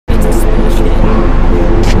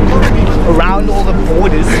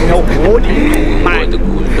Hold it. Mind.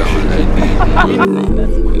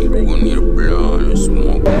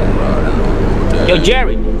 Yo,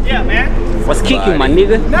 Jerry. Yeah, man. What's kicking, my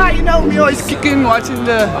nigga? Nah, you know me always kicking, watching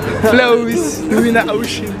the flows, doing the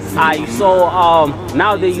ocean. Alright, so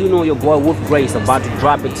now that you know your boy Wolf Gray is about to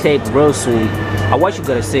drop a tape real soon, what you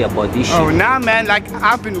gotta say about this shit? Oh, nah, man. Like,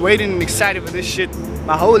 I've been waiting and excited for this shit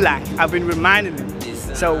my whole life. I've been reminding them.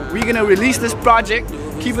 So we're gonna release this project,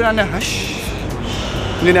 keep it on the hush.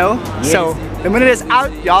 You know? Yes. So the minute it's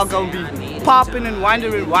out, y'all gonna be popping and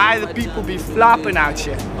wondering why the people be flopping out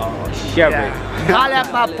here. Oh, shit. Yeah. Holla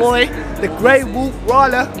at my boy, the Grey Wolf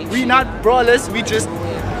Brawler. We not brawlers, we just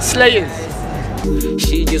slayers.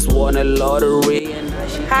 She just won a lottery.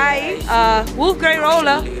 Hi, Wolf Grey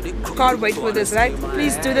Roller. Can't wait for this, right?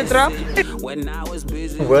 Please do the drop. When I was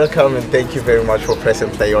busy. Welcome and thank you very much for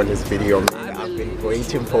pressing play on this video, man. I've been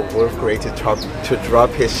waiting for Wolf Gray to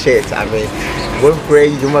drop his shit. I mean, Wolf Gray,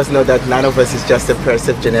 you must know that none of us is just a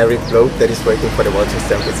passive generic bloke that is waiting for the world to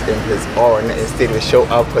stamp its imprint on. Instead, we show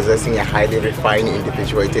up possessing a highly refined,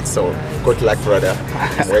 individuated soul. Good luck, brother.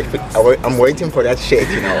 I'm waiting for that shit,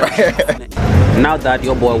 you know. Now that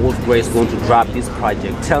your boy Wolf Gray is going to drop this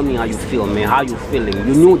project, tell me how you feel, man. How you feeling?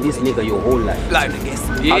 You knew this nigga your whole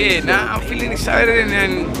life. Yeah, now I'm feeling excited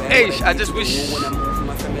and hey, I just wish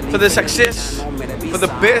for the success, for the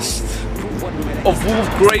best of Wolf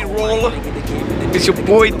Grey Roller. It's your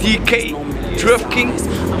boy DK, Drift King.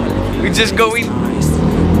 We just going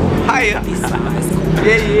higher.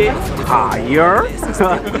 Yeah. Higher?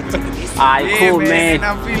 Alright, Yeah, cool, man.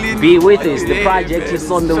 I'm feeling, Be with us. The project is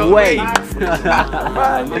on the way.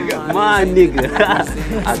 My nigga. My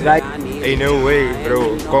nigga. I got Ain't no way,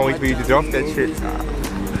 bro. Can't wait for you to drop that shit.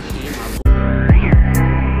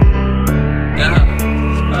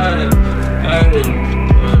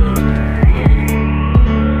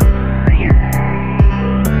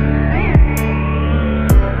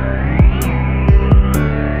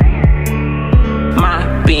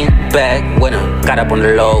 back when I got up on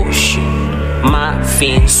the low shit. My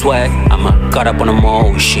fin swag, I'ma got up on the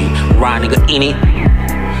motion. Ride nigga in it,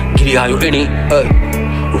 get it how you in it,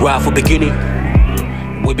 ride for beginning,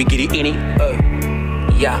 we be get it in it,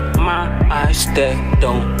 yeah. My eyes that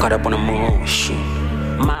don't got up on the motion.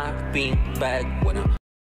 My fin back when I